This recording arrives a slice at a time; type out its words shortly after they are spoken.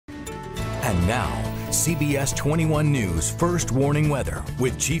And now, CBS 21 News First Warning Weather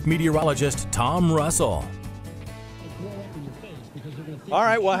with Chief Meteorologist Tom Russell. All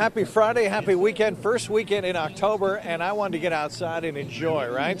right, well, happy Friday, happy weekend, first weekend in October, and I wanted to get outside and enjoy,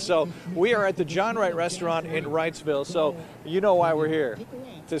 right? So we are at the John Wright Restaurant in Wrightsville, so you know why we're here,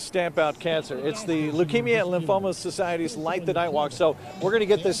 to stamp out cancer. It's the Leukemia and Lymphoma Society's Light the Night Walk, so we're going to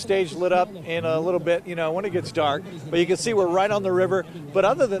get this stage lit up in a little bit, you know, when it gets dark, but you can see we're right on the river. But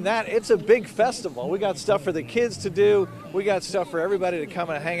other than that, it's a big festival. We got stuff for the kids to do, we got stuff for everybody to come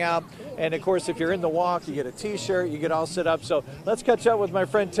and hang out, and of course, if you're in the walk, you get a t-shirt, you get all set up. So let's catch up with my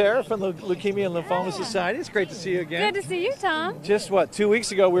friend Tara from the Leukemia and Lymphoma Society. It's great to see you again. Good to see you, Tom. Just what, 2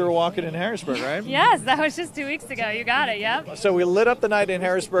 weeks ago we were walking in Harrisburg, right? Yes, that was just 2 weeks ago. You got it, yep. So we lit up the night in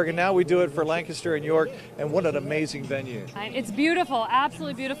Harrisburg, and now we do it for Lancaster and York, and what an amazing venue. It's beautiful,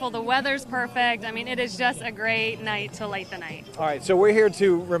 absolutely beautiful. The weather's perfect. I mean, it is just a great night to light the night. All right, so we're here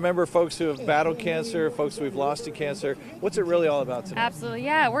to remember folks who have battled cancer, folks who we've lost to cancer. What's it really all about tonight? Absolutely,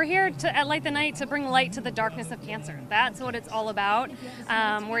 yeah. We're here to, at Light the Night, to bring light to the darkness of cancer. That's what it's all about.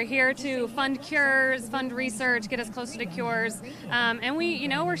 We're here to fund cures, fund research, get us closer to cures, and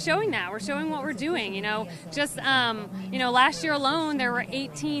we're showing that. We're showing what we're doing. Just last year alone there were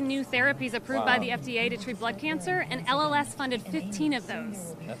 18 new therapies approved by the FDA to treat blood cancer, and LLS funded 15 of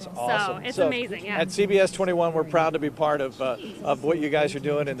those. That's awesome. So it's amazing. Yeah. At CBS 21, we're proud to be part of what you guys are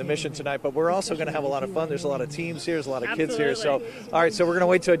doing in the mission tonight. But we're also going to have a lot of fun. There's a lot of teams here. There's a lot of kids here. So, all right. So we're going to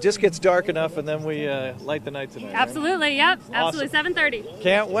wait till it just gets dark enough, and then we light the night tonight. Absolutely. Right? Yep. Awesome. Absolutely. 7:30.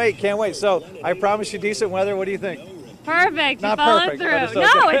 Can't wait. Can't wait. So I promise you decent weather. What do you think? Perfect. Not you followed perfect, through.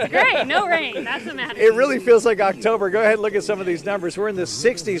 but No, it's great. No rain. That's the matter. It really feels like October. Go ahead and look at some of these numbers. We're in the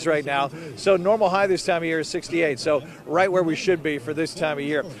 60s right now. So normal high this time of year is 68. So right where we should be for this time of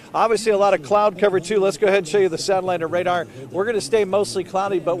year. Obviously a lot of cloud cover too. Let's go ahead and show you the satellite and radar. We're going to stay mostly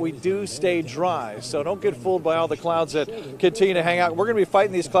cloudy, but we do stay dry. So don't get fooled by all the clouds that continue to hang out. We're going to be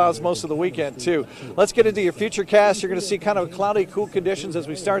fighting these clouds most of the weekend too. Let's get into your future cast. You're going to see kind of cloudy, cool conditions as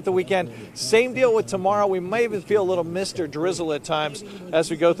we start the weekend. Same deal with tomorrow. We may even feel a little mist or drizzle at times as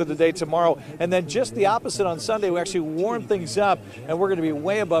we go through the day tomorrow. And then just the opposite on Sunday. We actually warm things up, and we're going to be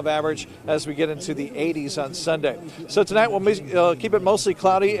way above average as we get into the 80s on Sunday. So tonight we'll keep it mostly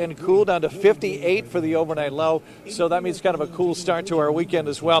cloudy and cool, down to 58 for the overnight low. So that means kind of a cool start to our weekend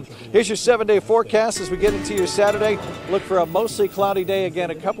as well. Here's your 7-day forecast as we get into your Saturday. Look for a mostly cloudy day. Again,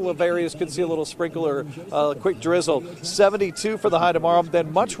 a couple of areas could see a little sprinkle or a quick drizzle. 72 for the high tomorrow.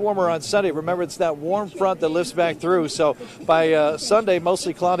 Then much warmer on Sunday. Remember, it's that warm front that lifts back through. So by Sunday,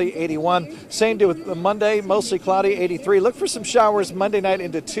 mostly cloudy, 81. Same deal with Monday, mostly cloudy, 83. Look for some showers Monday night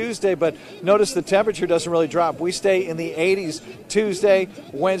into Tuesday, but notice the temperature doesn't really drop. We stay in the 80s Tuesday,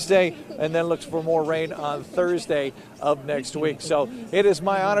 Wednesday, and then look for more rain on Thursday of next week. So it is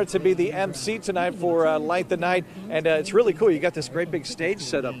my honor to be the MC tonight for Light the Night, and it's really cool. You got this great big stage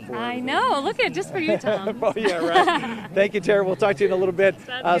set up for I know. Look at it, just for you, Tom. Oh, yeah, right. Thank you, Tara. We'll talk to you in a little bit.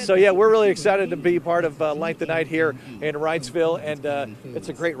 So, yeah, we're really excited to be part of Light the Night here in Wrightsville, and it's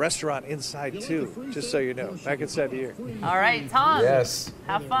a great restaurant inside, too, just so you know. Back inside here. All right, Tom. Yes.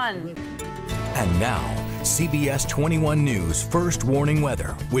 Have fun. And now, CBS 21 News First Warning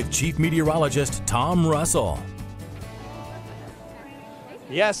Weather with Chief Meteorologist Tom Russell.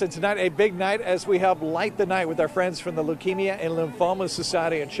 Yes, and tonight a big night as we help light the night with our friends from the Leukemia and Lymphoma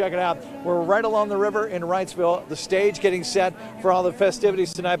Society. And check it out, we're right along the river in Wrightsville, the stage getting set for all the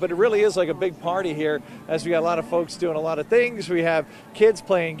festivities tonight. But it really is like a big party here as we got a lot of folks doing a lot of things. We have kids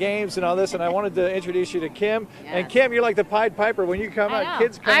playing games and all this. And I wanted to introduce you to Kim. Yes. And Kim, you're like the Pied Piper. When you come out,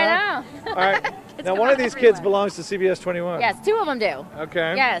 kids come out. I know. All right. Now, one of these kids belongs to CBS 21. Yes, two of them do.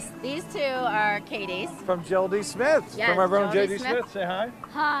 Okay. Yes, these two are Katie's. From Jill D. Smith. Yes, from our own Jill J.D. Smith. Say hi.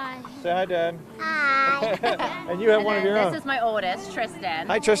 Hi. Say hi, Dad. Hi. And you have one of your own. This is my oldest, Tristan.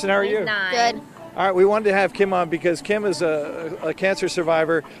 Hi, Tristan. How are you? He's 9. Good. All right, we wanted to have Kim on because Kim is a cancer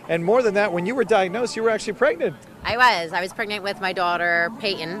survivor. And more than that, when you were diagnosed, you were actually pregnant. I was pregnant with my daughter,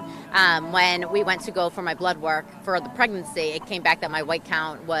 Peyton. When we went to go for my blood work for the pregnancy, it came back that my white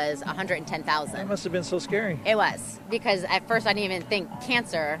count was 110,000. That must have been so scary. It was, because at first I didn't even think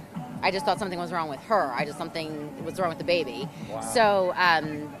cancer. I just thought something was wrong with her. Something was wrong with the baby. Wow.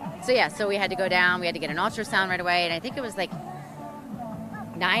 So we had to go down. We had to get an ultrasound right away, and I think it was like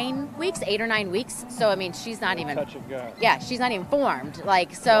 9 weeks, 8 or 9 weeks. So I mean, she's not even. Touch and go. Yeah, she's not even formed.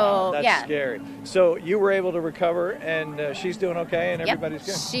 Like so. Wow, that's yeah. scary. So you were able to recover, and she's doing okay, and everybody's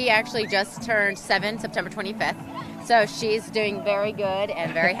good. She actually just turned 7, September 25th. So she's doing very good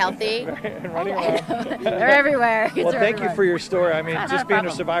and very healthy. And running around. They're everywhere. Well, thank you for your story. I mean, Not just a being a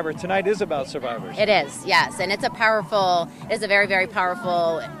problem. survivor. Tonight is about survivors. It is, yes. And it's a very, very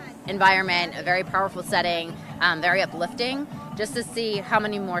powerful environment, a very powerful setting, very uplifting, just to see how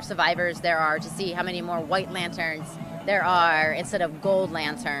many more survivors there are, to see how many more white lanterns there are instead of gold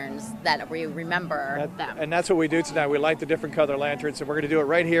lanterns, that we remember them. And that's what we do tonight. We light the different color lanterns, and we're going to do it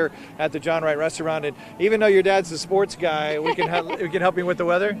right here at the John Wright Restaurant. And even though your dad's a sports guy, we can help you with the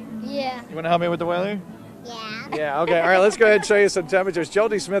weather? Yeah. You want to help me with the weather? Yeah. Yeah, okay. All right, let's go ahead and show you some temperatures.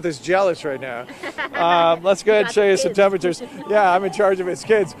 Jody Smith is jealous right now. Let's go ahead and show you some temperatures. Yeah, I'm in charge of his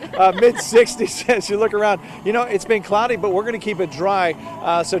kids. Mid-60s as you look around. You know, it's been cloudy, but we're going to keep it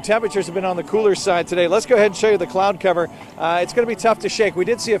dry. So temperatures have been on the cooler side today. Let's go ahead and show you the cloud cover. It's going to be tough to shake. We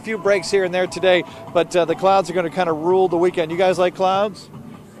did see a few breaks here and there today, but the clouds are going to kind of rule the weekend. You guys like clouds?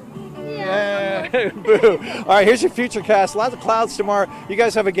 Yeah. Boo. All right, here's your future cast. Lots of clouds tomorrow. You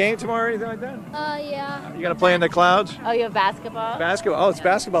guys have a game tomorrow or anything like that? Yeah. You going to play in the clouds? Oh, you have basketball? Basketball. Oh, it's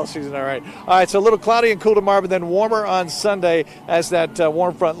basketball season. All right. All right, so a little cloudy and cool tomorrow, but then warmer on Sunday as that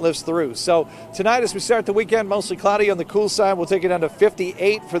warm front lifts through. So tonight as we start the weekend, mostly cloudy on the cool side. We'll take it down to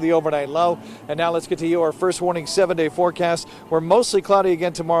 58 for the overnight low. And now let's get to you, our first warning 7-day forecast. We're mostly cloudy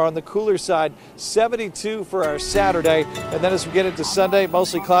again tomorrow on the cooler side, 72 for our Saturday. And then as we get into Sunday,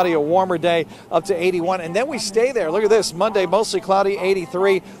 mostly cloudy, a warmer day, up to 81. And then we stay there. Look at this. Monday, mostly cloudy,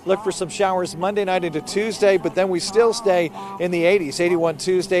 83. Look for some showers Monday night into Tuesday, but then we still stay in the 80s. 81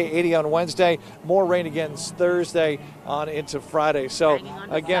 Tuesday, 80 on Wednesday. More rain again Thursday on into Friday. So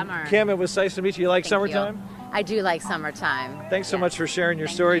again, summer. Kim, it was nice to meet you. You like summertime? You. I do like summertime. Thanks so much for sharing your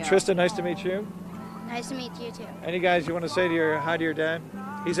Thank story. you. Tristan, nice to meet you. Nice to meet you too. Any guys you want to say to hi to your dad?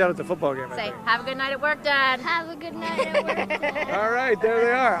 He's out at the football game, I Say, think. have a good night at work, Dad. Have a good night at work. Dad. All right, there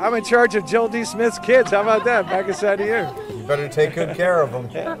they are. I'm in charge of Joel D. Smith's kids. How about that? Back inside to you. You better take good care of them.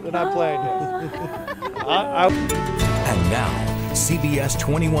 Yeah, they're not playing yet. And now, CBS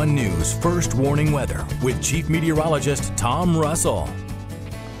 21 News First Warning Weather with Chief Meteorologist Tom Russell.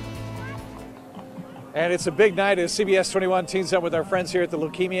 And it's a big night as CBS 21 teams up with our friends here at the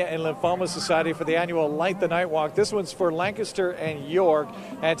Leukemia and Lymphoma Society for the annual Light the Night Walk. This one's for Lancaster and York.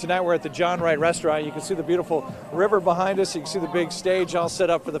 And tonight we're at the John Wright Restaurant. You can see the beautiful river behind us. You can see the big stage all set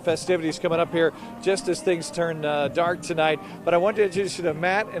up for the festivities coming up here just as things turn dark tonight. But I want to introduce you to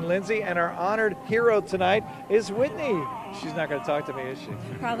Matt and Lindsay, and our honored hero tonight is Whitney. She's not going to talk to me, is she?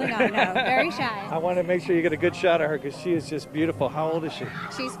 Probably not, no. Very shy. I want to make sure you get a good shot of her because she is just beautiful. How old is she?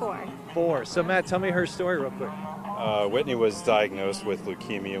 She's 4. 4. So, Matt, tell me her story real quick. Whitney was diagnosed with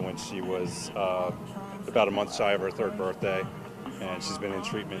leukemia when she was about a month shy of her 3rd birthday, and she's been in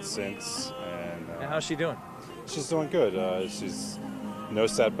treatment since. And how's she doing? She's doing good. She's no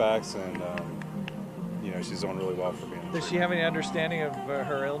setbacks, and she's doing really well for being. Does she have any understanding of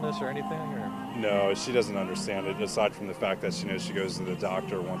her illness or anything? Or? No, she doesn't understand it. Aside from the fact that she knows she goes to the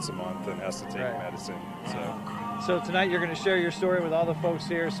doctor once a month and has to take medicine. So tonight you're going to share your story with all the folks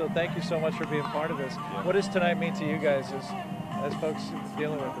here. So thank you so much for being part of this. Yeah. What does tonight mean to you guys as folks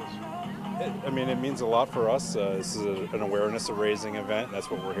dealing with this? It means a lot for us. This is an awareness raising event. And that's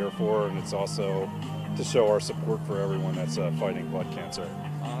what we're here for, and it's also to show our support for everyone that's fighting blood cancer.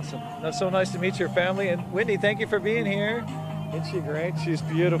 Awesome. That's so nice to meet your family. And Whitney, thank you for being here. Isn't she great? She's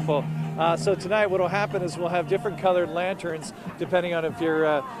beautiful. So tonight what will happen is we'll have different colored lanterns depending on if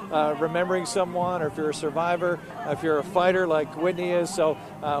you're remembering someone or if you're a survivor, if you're a fighter like Whitney is. So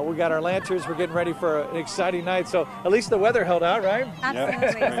we got our lanterns. We're getting ready for an exciting night. So at least the weather held out, right? Absolutely.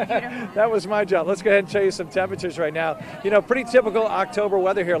 It's beautiful. That was my job. Let's go ahead and show you some temperatures right now. You know, pretty typical October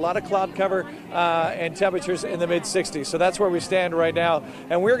weather here. A lot of cloud cover and temperatures in the mid-60s. So that's where we stand right now.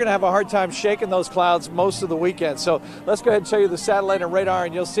 And we're going to have a hard time shaking those clouds most of the weekend. So let's go ahead and show you the satellite and radar,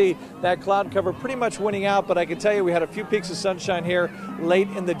 and you'll see that cloud cover pretty much winning out. But I can tell you we had a few peaks of sunshine here late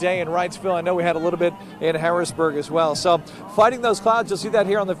in the day in Wrightsville. I know we had a little bit in Harrisburg as well. So fighting those clouds, you'll see that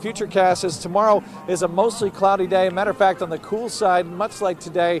here on the Futurecast, as tomorrow is a mostly cloudy day. Matter of fact, on the cool side, much like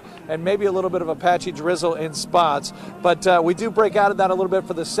today, and maybe a little bit of a patchy drizzle in spots. But we do break out of that a little bit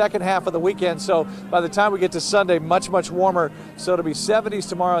for the second half of the weekend. So by the time we get to Sunday, much warmer. So it'll be 70s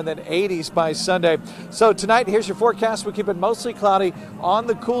tomorrow and then 80s by Sunday. So tonight, here's your forecast. We keep it mostly cloudy on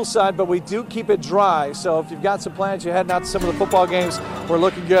the cool side, but we do keep it dry. So if you've got some plans, you're heading out to some of the football games, we're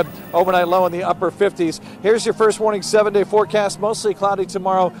looking good. Overnight low in the upper 50s. Here's your first warning 7-day forecast. Mostly cloudy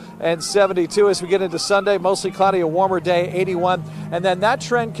tomorrow and 72 as we get into Sunday. Mostly cloudy, a warmer day, 81. And then that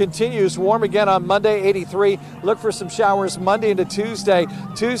trend continues. Warm again on Monday, 83. Look for some showers Monday into Tuesday.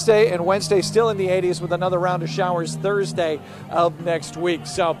 Tuesday and Wednesday still in the 80s with another round of showers Thursday of next week.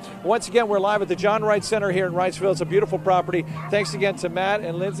 So once again, we're live at the John Wright Center here in Wrightsville. It's a beautiful property. Thanks again to Matt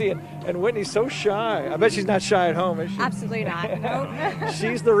and Lindsay. And Whitney's so shy. I bet she's not shy at home, is she? Absolutely not. Nope.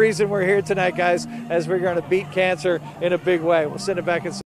 She's the reason we're here tonight, guys, as we're going to beat cancer in a big way. We'll send it back in.